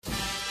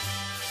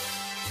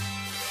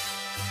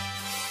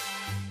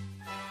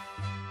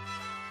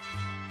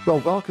Well,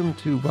 welcome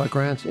to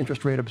Grant's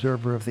Interest Rate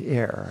Observer of the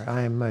Air.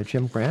 I'm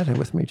Jim Grant, and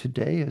with me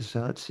today is,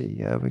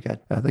 we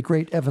got the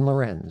great Evan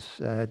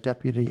Lorenz,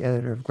 Deputy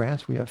Editor of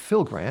Grant's. We have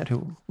Phil Grant,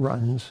 who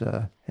runs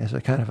as a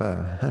kind of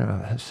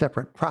a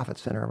separate profit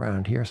center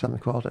around here,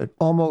 something called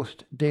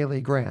Almost Daily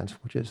Grants,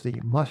 which is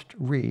the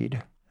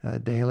must-read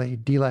daily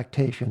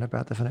delectation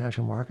about the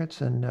financial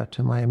markets. And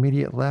to my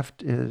immediate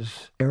left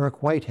is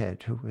Eric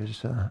Whitehead, who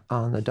is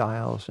on the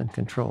dials and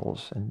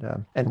controls.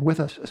 And with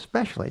us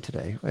especially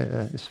today,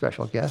 a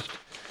special guest,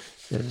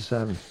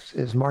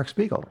 is Mark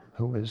Spiegel,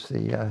 who is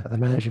the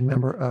managing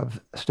member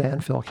of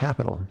Stanfill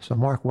Capital. So,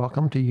 Mark,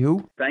 welcome to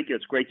you. Thank you.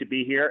 It's great to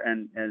be here.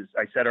 And as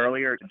I said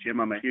earlier, Jim,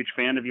 I'm a huge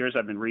fan of yours.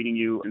 I've been reading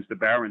you since the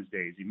Barron's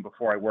days, even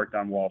before I worked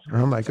on Wall Street.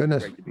 Oh, my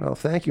goodness. Well,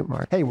 thank you,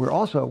 Mark. Hey,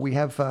 we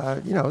have,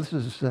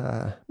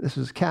 this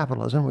is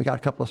capitalism. We got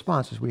a couple of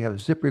sponsors. We have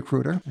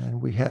ZipRecruiter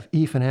and we have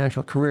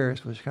eFinancial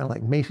Careers, which is kind of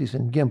like Macy's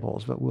and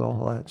Gimbels, but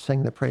we'll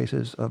sing the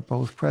praises of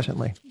both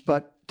presently.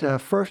 But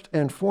first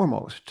and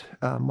foremost,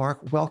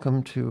 Mark,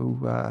 welcome to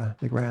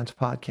the Grants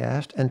podcast,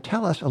 and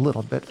tell us a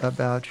little bit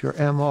about your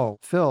MO.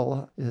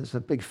 Phil is a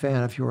big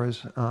fan of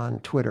yours on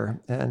Twitter,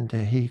 and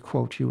he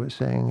quotes you as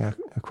saying,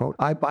 quote,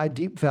 "I buy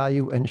deep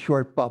value and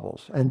short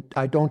bubbles, and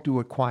I don't do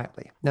it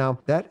quietly." Now,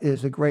 that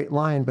is a great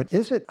line, but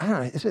is it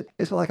is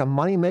it like a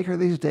moneymaker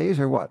these days,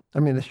 or what? I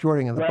mean, the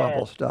shorting of the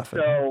bubble stuff.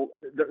 So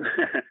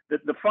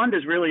the fund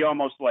is really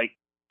almost like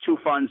two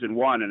funds in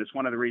one, and it's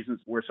one of the reasons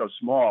we're so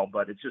small,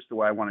 but it's just the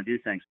way I want to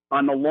do things.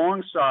 On the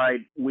long side,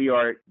 we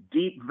are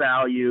deep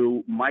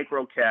value,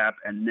 micro cap,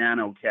 and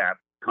nano cap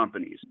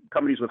companies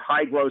with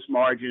high gross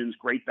margins,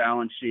 great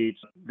balance sheets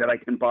that I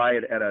can buy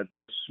at a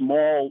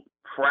small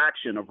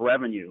fraction of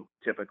revenue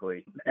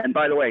typically. And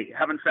by the way,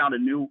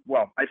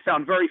 I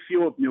found very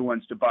few new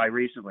ones to buy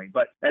recently.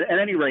 But at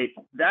any rate,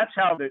 that's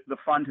how the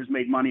fund has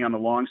made money on the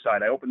long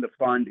side. I opened the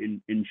fund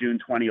in June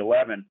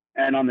 2011.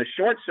 And on the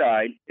short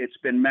side, it's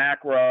been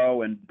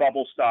macro and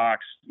bubble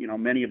stocks,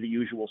 many of the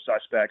usual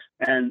suspects.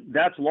 And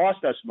that's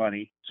lost us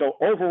money. So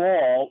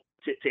overall,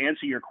 to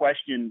answer your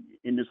question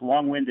in this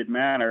long-winded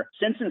manner,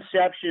 since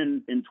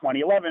inception in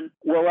 2011,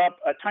 we're up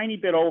a tiny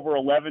bit over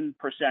 11%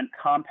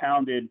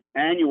 compounded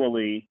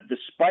annually,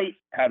 despite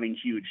having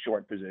huge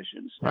short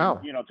positions.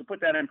 Wow. To put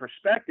that in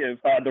perspective,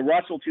 the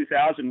Russell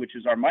 2000, which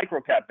is our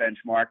microcap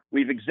benchmark,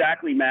 we've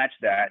exactly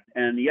matched that.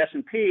 And the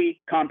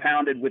S&P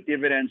compounded with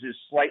dividends is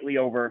slightly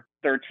over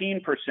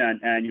 13%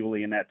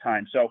 annually in that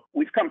time. So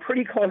we've come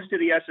pretty close to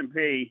the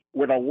S&P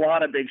with a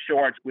lot of big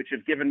shorts, which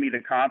have given me the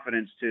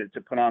confidence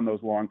to put on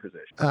those long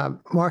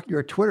positions. Mark,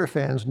 your Twitter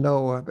fans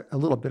know a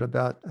little bit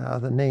about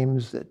the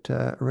names that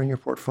are in your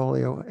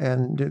portfolio.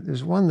 And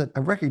there's one that I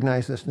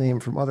recognize this name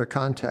from other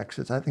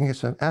contexts. I think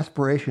it's an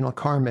aspirational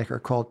car maker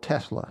called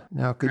Tesla.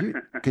 Now,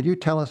 could you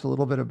tell us a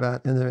little bit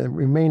about, in the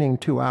remaining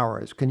 2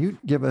 hours, can you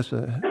give us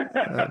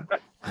an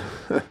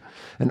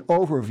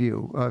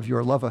overview of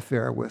your love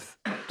affair with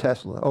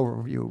Tesla,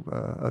 of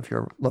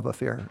your love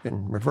affair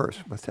in reverse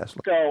with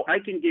Tesla? So I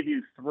can give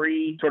you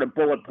three sort of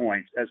bullet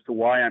points as to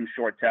why I'm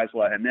short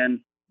Tesla, and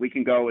then we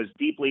can go as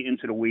deeply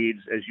into the weeds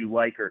as you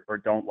like or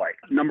don't like.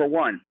 Number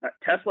one,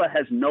 Tesla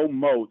has no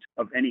moat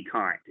of any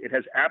kind. It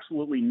has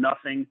absolutely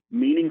nothing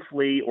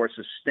meaningfully or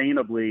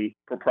sustainably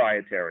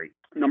proprietary.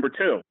 Number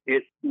two,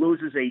 it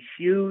loses a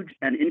huge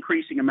and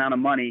increasing amount of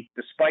money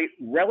despite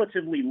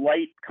relatively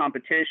light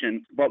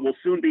competition, but will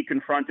soon be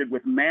confronted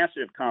with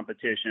massive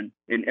competition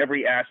in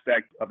every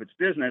aspect of its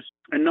business.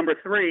 And number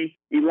three,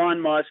 Elon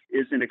Musk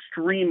is an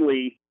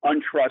extremely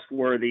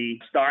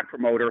untrustworthy stock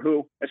promoter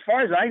who, as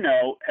far as I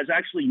know, has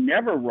actually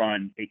never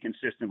run a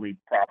consistently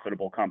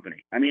profitable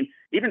company. I mean,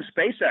 even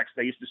SpaceX,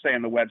 they used to say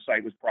on the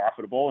website, was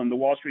profitable, and the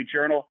Wall Street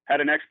Journal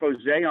had an expose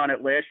on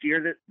it last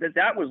year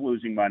that was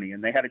losing money,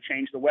 and they had to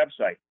change the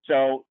website.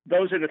 So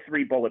those are the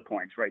three bullet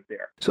points right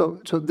there. So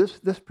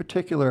this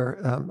particular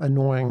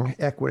annoying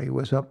equity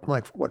was up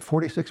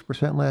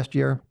 46% last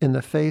year in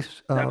the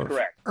face of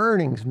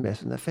earnings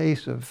miss, in the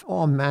face of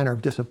all manner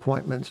of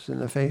disappointments, in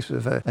the face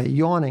of a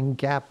yawning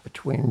gap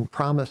between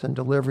promise and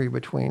delivery,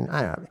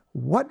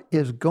 what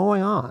is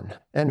going on,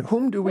 and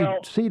whom do we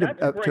see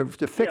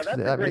to fix this? That's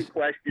a great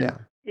question. Yeah.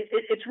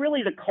 It's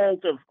really the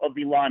cult of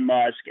Elon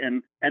Musk,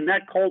 and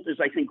that cult is,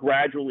 I think,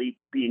 gradually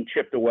being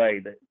chipped away.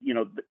 The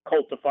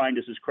cult defined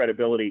as his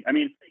credibility. I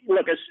mean,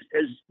 look,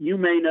 as you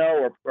may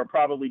know or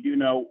probably do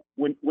know,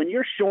 when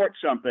you're short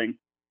something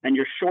and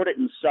you're short it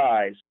in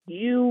size,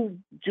 you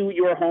do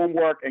your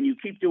homework and you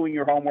keep doing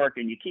your homework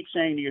and you keep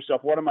saying to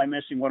yourself, what am I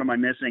missing? What am I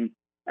missing?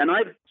 And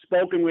I've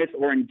spoken with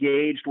or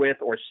engaged with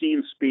or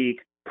seen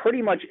speak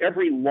pretty much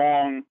every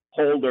long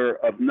holder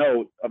of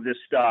note of this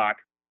stock.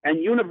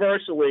 And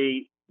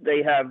universally,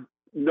 they have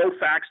no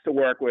facts to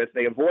work with.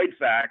 They avoid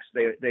facts.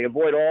 They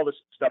avoid all the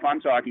stuff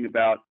I'm talking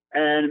about.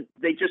 And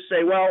they just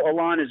say, well,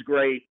 Elon is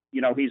great.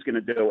 He's going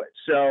to do it.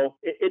 So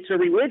it's a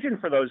religion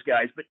for those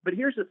guys. But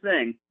here's the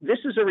thing. This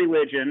is a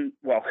religion,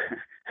 well,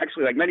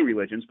 actually like many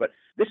religions, but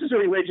this is a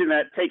religion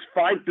that takes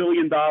 $5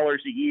 billion a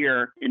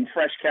year in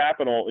fresh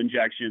capital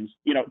injections,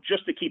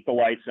 just to keep the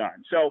lights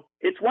on. So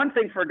it's one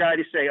thing for a guy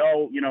to say,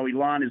 oh,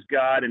 Elon is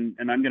God and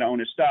I'm going to own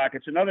his stock.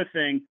 It's another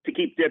thing to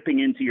keep dipping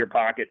into your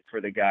pocket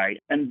for the guy.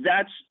 And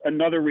that's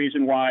another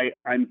reason why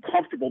I'm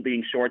comfortable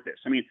being short this.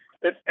 I mean,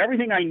 if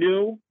everything I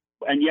knew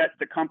and yet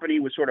the company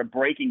was sort of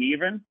breaking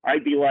even,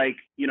 I'd be like,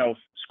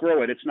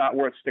 screw it. It's not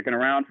worth sticking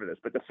around for this.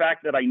 But the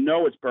fact that I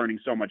know it's burning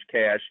so much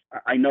cash,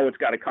 I know it's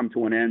got to come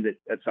to an end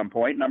at some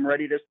point, and I'm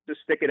ready to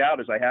stick it out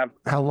as I have.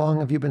 How long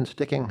have you been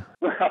sticking?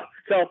 Well,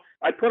 so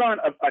I put on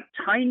a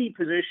tiny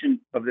position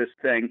of this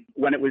thing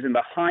when it was in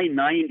the high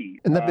 90s.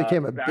 And that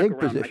became a big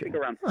position. I think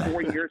around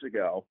 4 years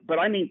ago. But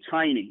I mean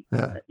tiny.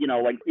 Yeah.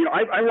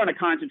 I run a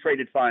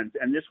concentrated fund,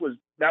 and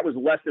that was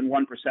less than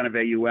 1% of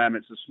AUM.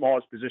 It's the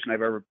smallest position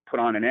I've ever put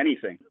on in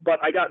anything. But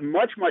I got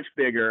much, much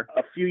bigger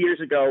a few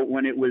years ago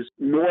when it was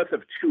north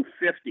of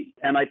 250.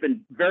 And I've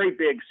been very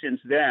big since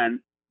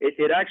then.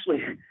 It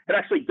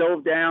actually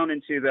dove down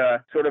into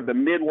the sort of the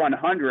mid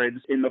 100s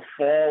in the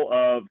fall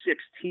of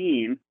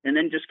 16, and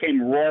then just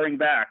came roaring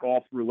back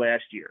all through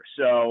last year.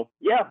 So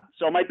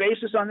my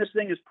basis on this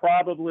thing is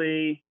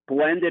probably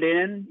blended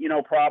in,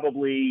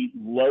 probably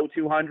low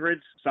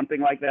 200s, something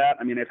like that.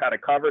 I mean, I've had to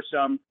cover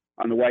some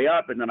on the way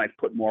up, and then I've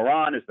put more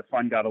on as the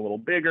fund got a little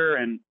bigger,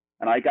 and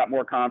I got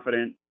more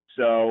confident.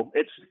 So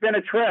it's been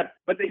a trip.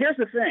 But here's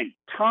the thing: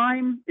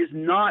 time is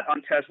not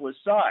on Tesla's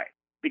side,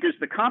 because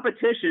the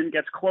competition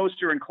gets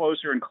closer and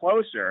closer and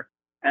closer,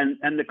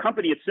 and the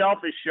company itself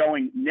is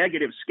showing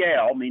negative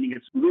scale, meaning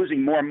it's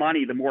losing more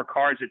money the more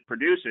cars it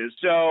produces.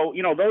 So,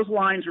 those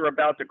lines are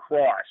about to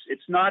cross.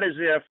 It's not as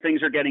if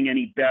things are getting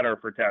any better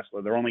for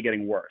Tesla. They're only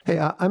getting worse. Hey,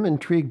 I'm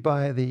intrigued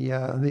by the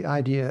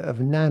idea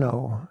of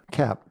nano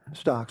cap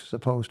stocks as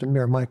opposed to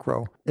mere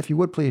micro. If you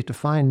would please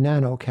define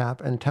nano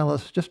cap and tell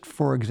us, just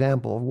for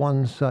example,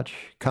 one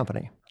such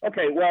company.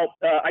 Okay, well,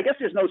 I guess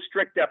there's no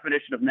strict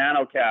definition of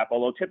nano cap,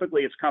 although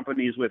typically it's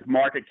companies with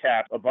market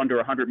cap of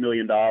under $100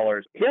 million.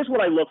 Here's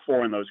what I look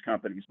for in those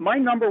companies. My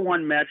number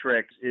one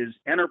metric is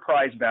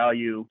enterprise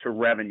value to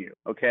revenue,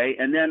 okay?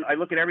 And then I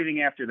look at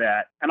everything after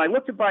that. And I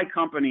look to buy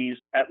companies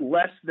at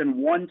less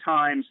than 1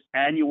 times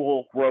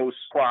annual gross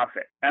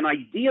profit. And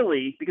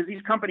ideally, because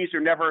these companies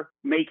are never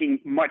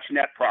making much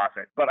net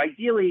profit, but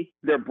ideally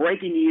they're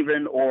breaking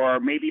even or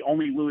maybe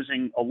only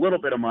losing a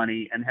little bit of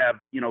money and have,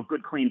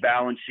 good clean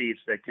balance sheets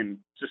that can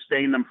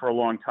sustain them for a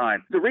long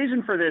time. The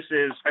reason for this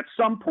is at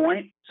some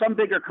point, some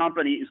bigger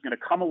company is going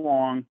to come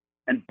along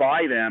and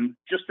buy them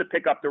just to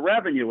pick up the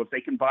revenue if they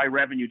can buy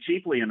revenue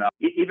cheaply enough.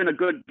 Even a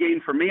good gain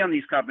for me on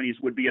these companies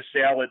would be a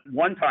sale at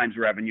 1 times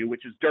revenue,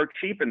 which is dirt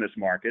cheap in this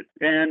market.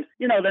 And,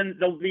 then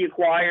they'll be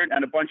acquired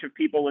and a bunch of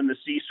people in the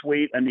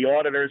C-suite and the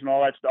auditors and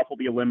all that stuff will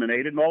be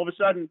eliminated. And all of a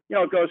sudden,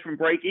 it goes from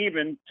break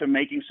even to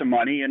making some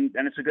money and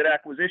it's a good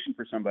acquisition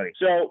for somebody.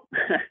 So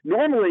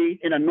normally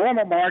in a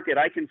normal market,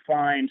 I can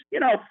find,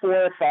 4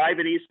 or 5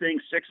 of these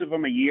things, 6 of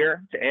them a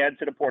year to add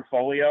to the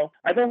portfolio.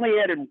 I've only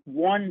added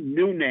one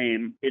new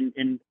name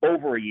in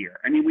over a year.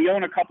 I mean, we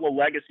own a couple of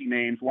legacy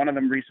names. One of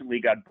them recently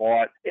got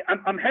bought.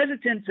 I'm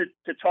hesitant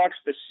to talk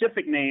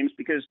specific names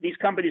because these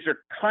companies are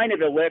kind of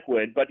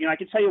illiquid, but, I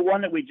can tell you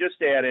one that we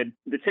just added.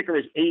 The ticker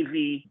is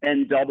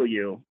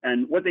AVNW.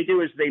 And what they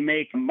do is they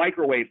make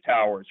microwave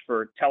towers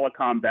for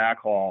telecom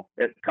backhaul.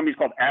 The company's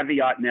called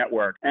Aviat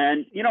Network.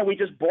 And, we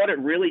just bought it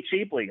really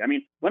cheaply. I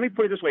mean, let me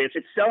put it this way. It's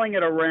selling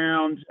at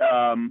around,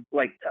 on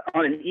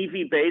an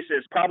EV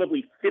basis,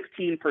 probably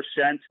 15%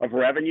 of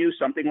revenue,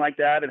 something like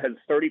that. It has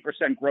 30%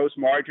 gross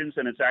margins,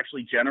 and it's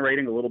actually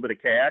generating a little bit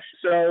of cash.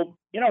 So,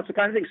 it's the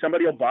kind of thing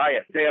somebody will buy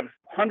it. They have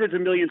hundreds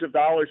of millions of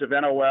dollars of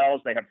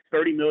NOLs. They have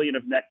 30 million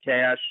of net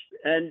cash.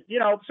 And,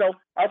 so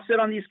I'll sit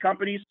on these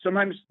companies.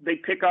 Sometimes they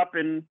pick up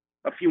in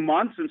a few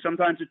months, and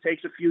sometimes it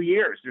takes a few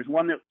years. There's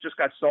one that just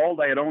got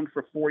sold. I had owned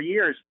for 4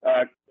 years.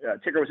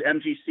 Ticker was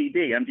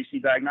MGCD,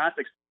 MGC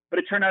Diagnostics. But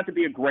it turned out to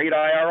be a great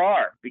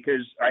IRR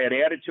because I had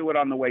added to it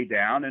on the way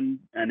down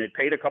and it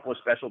paid a couple of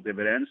special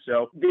dividends.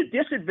 So the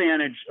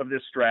disadvantage of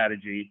this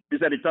strategy is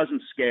that it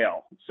doesn't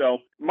scale. So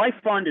my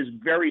fund is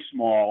very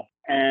small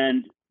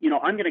and,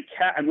 I'm going to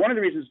cap, and one of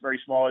the reasons it's very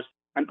small is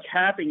I'm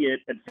capping it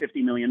at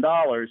 $50 million.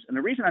 And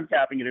the reason I'm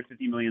capping it at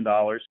 $50 million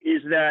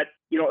is that,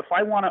 if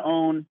I want to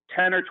own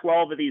 10 or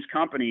 12 of these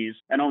companies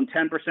and own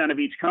 10% of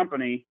each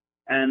company,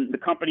 and the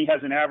company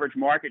has an average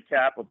market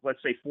cap of,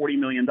 let's say, $40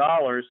 million,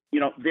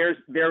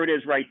 there it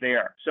is right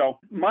there. So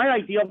my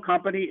ideal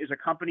company is a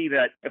company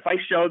that if I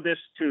showed this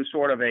to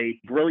sort of a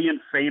brilliant,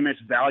 famous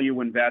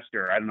value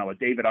investor, I don't know, a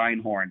David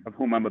Einhorn, of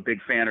whom I'm a big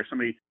fan, or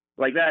somebody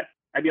like that,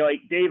 I'd be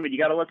like, David, you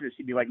got to look at this.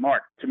 He'd be like,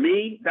 Mark, to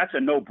me, that's a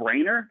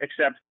no-brainer,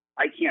 except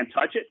I can't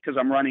touch it because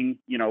I'm running,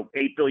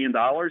 $8 billion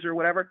or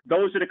whatever.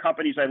 Those are the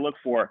companies I look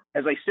for.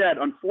 As I said,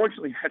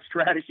 unfortunately, that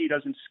strategy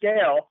doesn't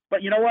scale.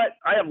 But you know what?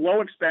 I have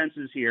low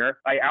expenses here.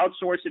 I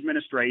outsource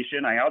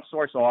administration. I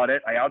outsource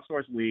audit. I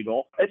outsource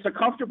legal. It's a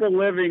comfortable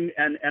living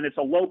and it's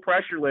a low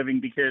pressure living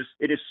because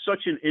it is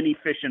such an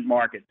inefficient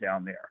market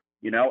down there.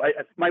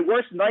 My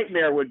worst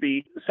nightmare would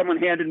be someone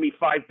handed me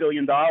 $5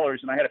 billion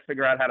and I had to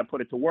figure out how to put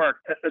it to work.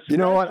 You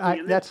know what?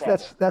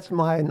 That's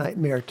my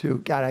nightmare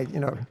too. God,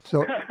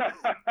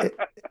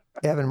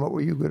 Evan, what were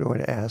you going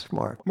to ask,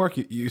 Mark? Mark,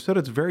 you said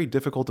it's very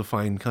difficult to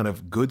find kind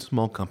of good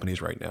small companies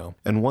right now.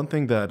 And one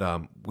thing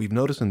that we've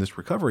noticed in this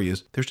recovery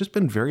is there's just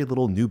been very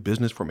little new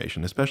business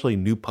formation, especially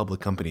new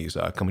public companies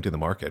coming to the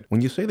market. When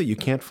you say that you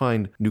can't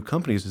find new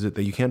companies, is it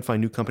that you can't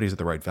find new companies at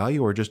the right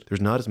value, or just there's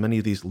not as many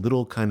of these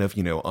little kind of,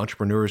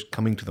 entrepreneurs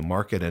coming to the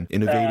market and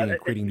innovating and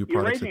creating new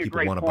products that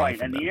people want to buy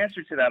from them? And the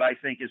answer to that, I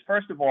think, is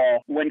first of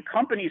all, when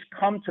companies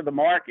come to the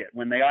market,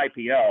 when they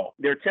IPO,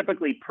 they're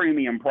typically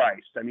premium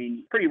priced. I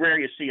mean, pretty rare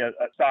you see a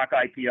stock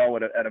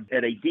IPO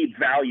at a deep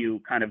value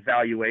kind of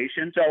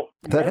valuation. So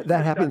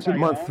that happens in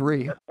month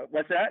 3.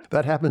 What's that?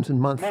 That happens in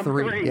month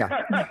 3. Yeah.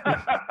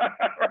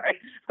 right.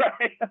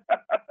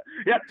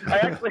 Yeah, I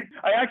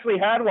actually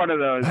had one of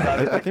those.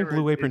 I think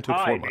Blue Apron took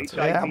 4 months.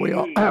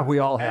 Yeah, we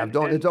all have.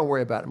 Don't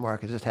worry about it,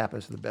 Mark. It just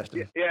happens to the best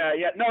of us.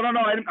 Yeah. No.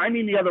 I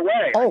mean the other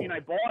way. Oh. I mean, I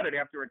bought it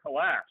after it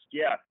collapsed.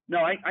 Yeah. No,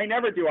 I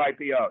never do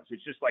IPOs.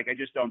 It's just like I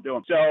just don't do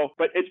them. So,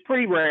 but it's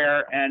pretty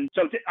rare. And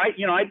so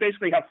I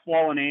basically have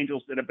fallen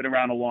angels that have been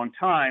around a long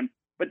time.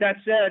 But that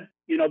said,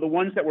 the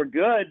ones that were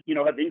good,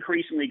 have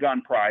increasingly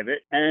gone private.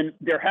 And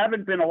there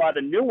haven't been a lot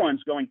of new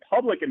ones going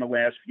public in the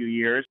last few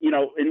years,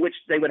 in which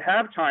they would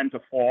have time to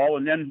fall.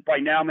 And then by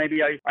now,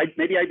 maybe I'd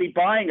be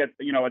buying a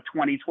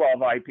 2012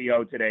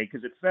 IPO today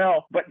because it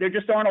fell. But there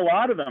just aren't a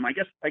lot of them. I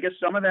guess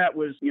some of that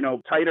was,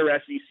 tighter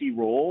SEC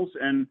rules.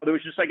 And there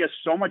was just,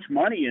 so much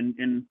money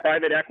in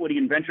private equity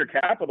and venture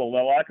capital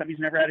that a lot of companies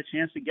never had a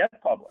chance to get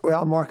public.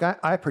 Well, Mark,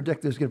 I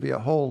predict there's going to be a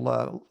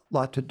whole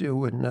lot to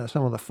do in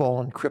some of the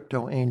fallen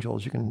crypto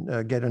angels. You can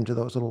get into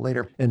those a little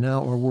later. And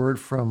now a word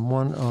from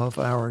one of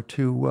our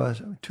two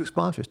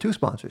sponsors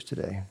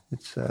today.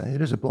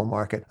 It is a bull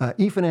market.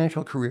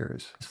 eFinancial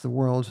Careers. It's the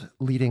world's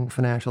leading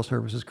financial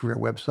services career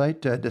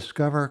website.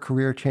 Discover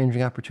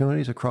career-changing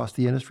opportunities across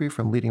the industry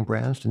from leading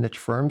brands to niche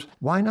firms.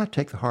 Why not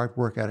take the hard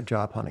work out of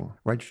job hunting?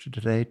 Register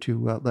today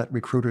to let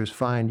recruiters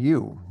find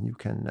you. You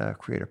can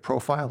create a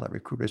profile, let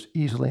recruiters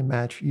easily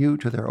match you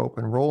to their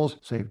open roles,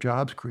 save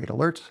jobs, create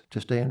alerts to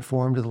stay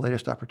informed of the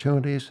latest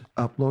opportunities,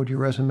 upload your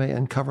resume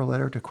and cover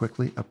letter to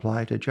quickly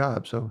apply to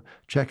jobs. So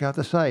check out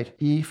the site,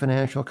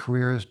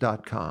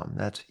 efinancialcareers.com.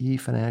 That's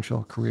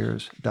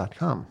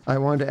efinancialcareers.com. I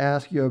wanted to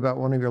ask you about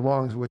one of your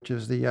longs, which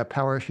is the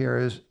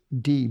PowerShares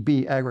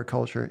DB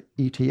Agriculture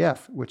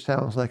ETF, which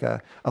sounds like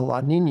a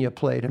La Nina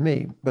play to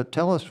me. But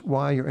tell us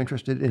why you're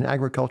interested in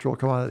agricultural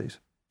commodities.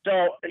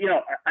 So,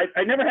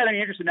 I never had any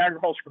interest in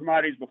agricultural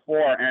commodities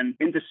before. And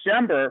in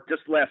December,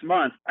 just last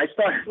month, I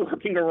started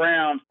looking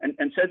around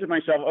and said to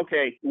myself,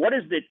 okay, what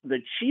is the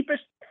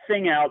cheapest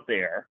thing out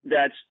there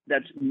that's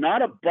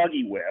not a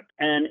buggy whip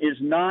and is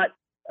not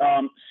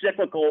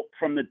cyclical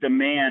from the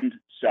demand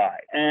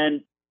side?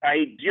 And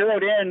I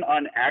zeroed in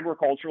on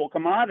agricultural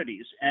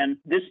commodities. And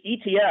this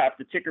ETF,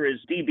 the ticker is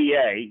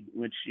DBA,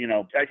 which,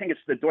 I think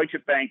it's the Deutsche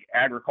Bank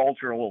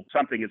Agricultural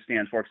something it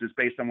stands for because it's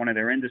based on one of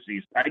their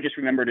indices. I just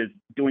remembered it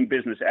doing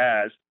business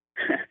as.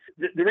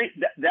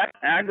 That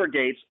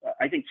aggregates,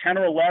 I think, 10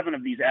 or 11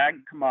 of these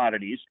ag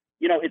commodities.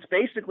 It's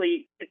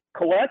basically,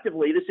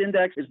 collectively, this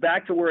index is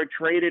back to where it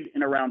traded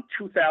in around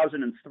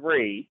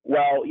 2003.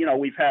 Well,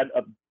 we've had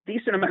a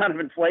decent amount of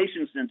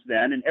inflation since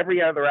then, and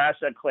every other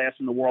asset class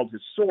in the world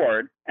has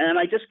soared. And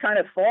I just kind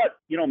of thought,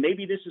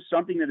 maybe this is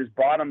something that has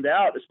bottomed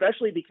out,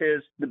 especially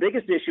because the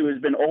biggest issue has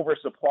been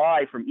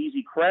oversupply from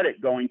easy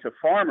credit going to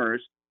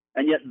farmers.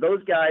 And yet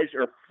those guys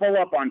are full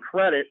up on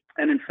credit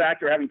and, in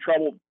fact, are having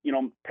trouble,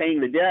 paying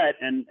the debt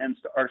and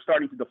are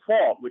starting to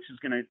default, which is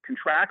going to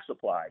contract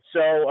supply.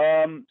 So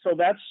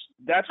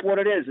that's what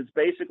it is. It's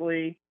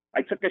basically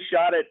I took a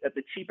shot at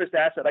the cheapest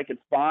asset I could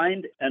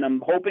find, and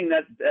I'm hoping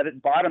that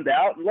it bottomed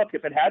out. And look,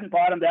 if it hadn't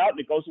bottomed out and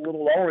it goes a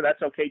little lower,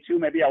 that's okay too.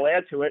 Maybe I'll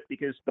add to it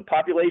because the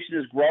population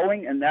is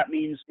growing, and that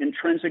means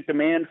intrinsic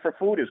demand for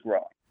food is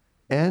growing.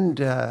 And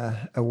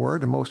a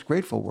most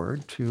grateful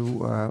word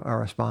to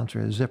our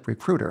sponsor,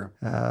 ZipRecruiter.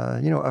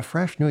 A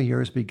fresh new year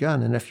has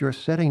begun, and if you're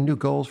setting new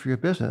goals for your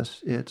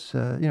business, it's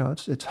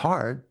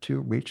hard to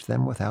reach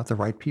them without the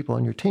right people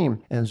on your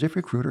team. And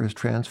ZipRecruiter has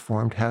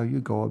transformed how you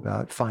go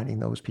about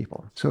finding those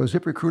people. So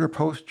ZipRecruiter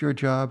posts your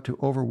job to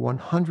over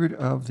 100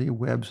 of the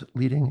web's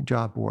leading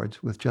job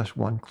boards with just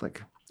one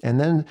click. And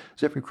then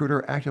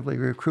ZipRecruiter actively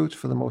recruits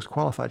for the most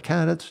qualified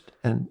candidates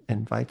and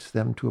invites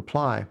them to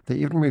apply. They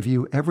even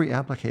review every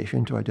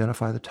application to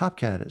identify the top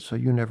candidates, so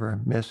you never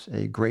miss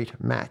a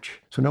great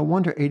match. So no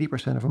wonder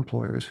 80% of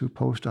employers who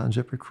post on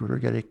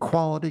ZipRecruiter get a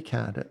quality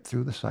candidate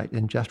through the site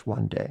in just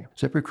one day.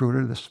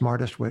 ZipRecruiter, the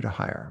smartest way to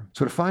hire.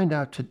 So to find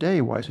out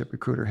today why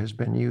ZipRecruiter has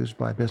been used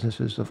by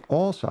businesses of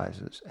all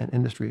sizes and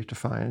industries to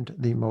find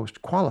the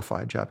most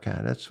qualified job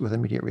candidates with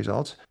immediate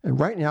results. And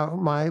right now,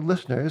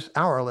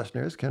 our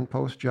listeners, can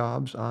post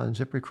jobs on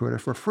ZipRecruiter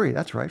for free.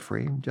 That's right,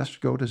 free.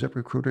 Just go to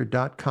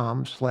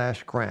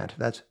ZipRecruiter.com/grant.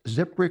 That's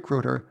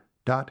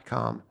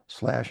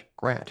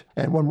ZipRecruiter.com/grant.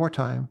 And one more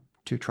time,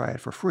 to try it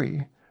for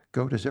free,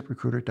 go to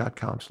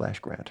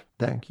ZipRecruiter.com/grant.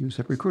 Thank you,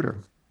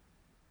 ZipRecruiter.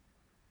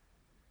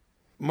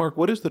 Mark,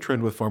 what is the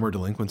trend with farmer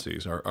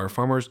delinquencies? Are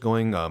farmers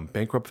going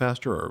bankrupt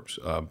faster or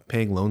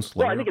paying loans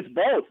slower? Well, I think it's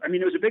both. I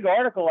mean, there was a big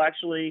article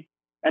actually,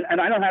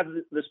 and I don't have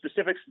the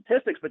specific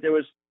statistics, but there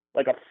was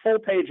like a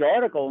full-page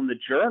article in the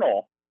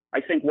Journal, I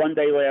think one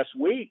day last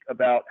week,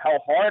 about how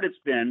hard it's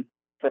been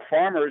for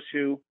farmers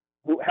who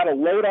had to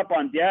load up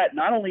on debt,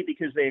 not only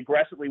because they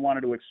aggressively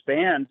wanted to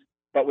expand,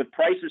 but with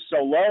prices so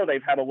low,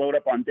 they've had to load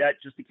up on debt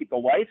just to keep the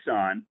lights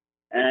on.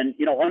 And,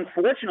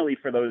 unfortunately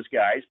for those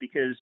guys,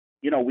 because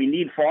we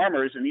need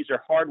farmers, and these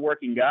are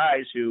hardworking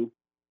guys who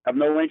have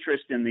no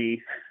interest in the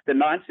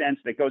nonsense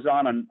that goes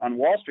on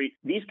Wall Street.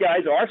 These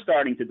guys are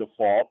starting to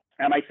default,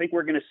 and I think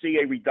we're going to see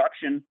a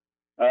reduction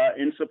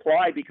in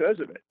supply because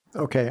of it.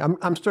 Okay,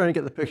 I'm starting to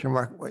get the picture,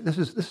 Mark.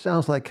 This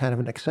sounds like kind of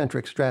an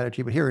eccentric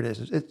strategy, but here it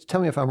is.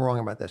 Tell me if I'm wrong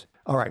about this.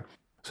 All right,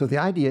 so the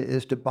idea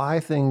is to buy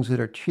things that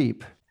are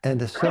cheap and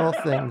to sell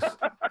things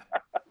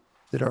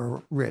that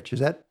are rich. Is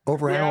that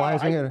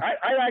overanalyzing it? I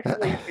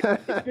actually,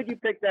 it's good you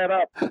picked that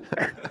up.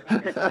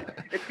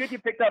 It's good you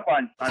picked up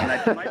on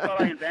that. I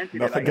thought I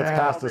invented Nothing it. gets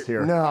past us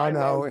here.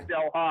 No.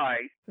 Sell high.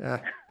 Yeah.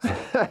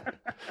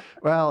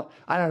 Well,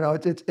 I don't know.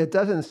 It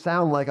doesn't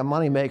sound like a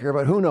moneymaker,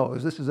 but who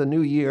knows? This is a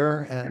new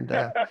year, and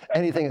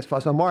anything is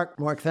possible.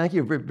 Mark, thank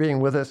you for being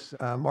with us.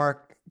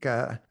 Mark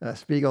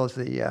Spiegel is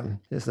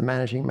the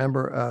managing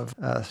member of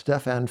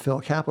Stephan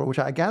Phil Capital, which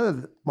I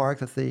gather, Mark,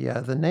 that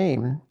the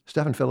name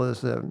Stephan Phil is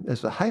the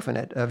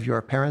hyphenate of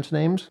your parents'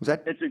 names.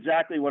 It's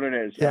exactly what it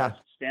is. Yeah. Yes.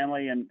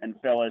 Stanley and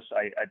Phyllis.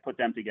 I put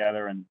them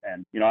together, and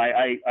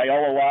I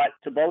owe a lot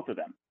to both of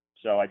them.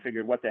 So I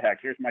figured, what the heck?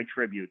 Here's my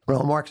tribute.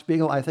 Well, Mark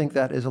Spiegel, I think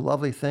that is a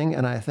lovely thing,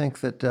 and I think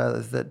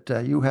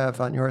that you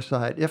have on your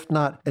side, if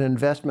not an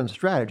investment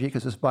strategy,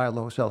 because this buy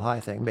low, sell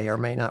high thing may or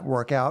may not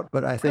work out,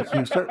 but I think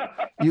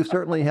you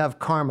certainly have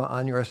karma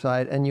on your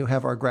side, and you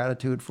have our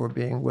gratitude for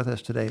being with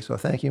us today. So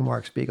thank you,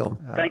 Mark Spiegel.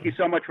 Thank you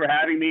so much for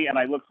having me, and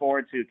I look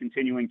forward to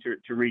continuing to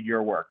read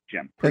your work,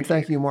 Jim. And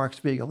thank you, Mark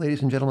Spiegel.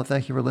 Ladies and gentlemen,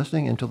 thank you for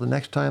listening. Until the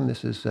next time,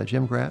 this is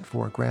Jim Grant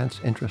for Grant's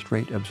Interest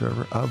Rate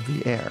Observer of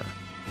the Air.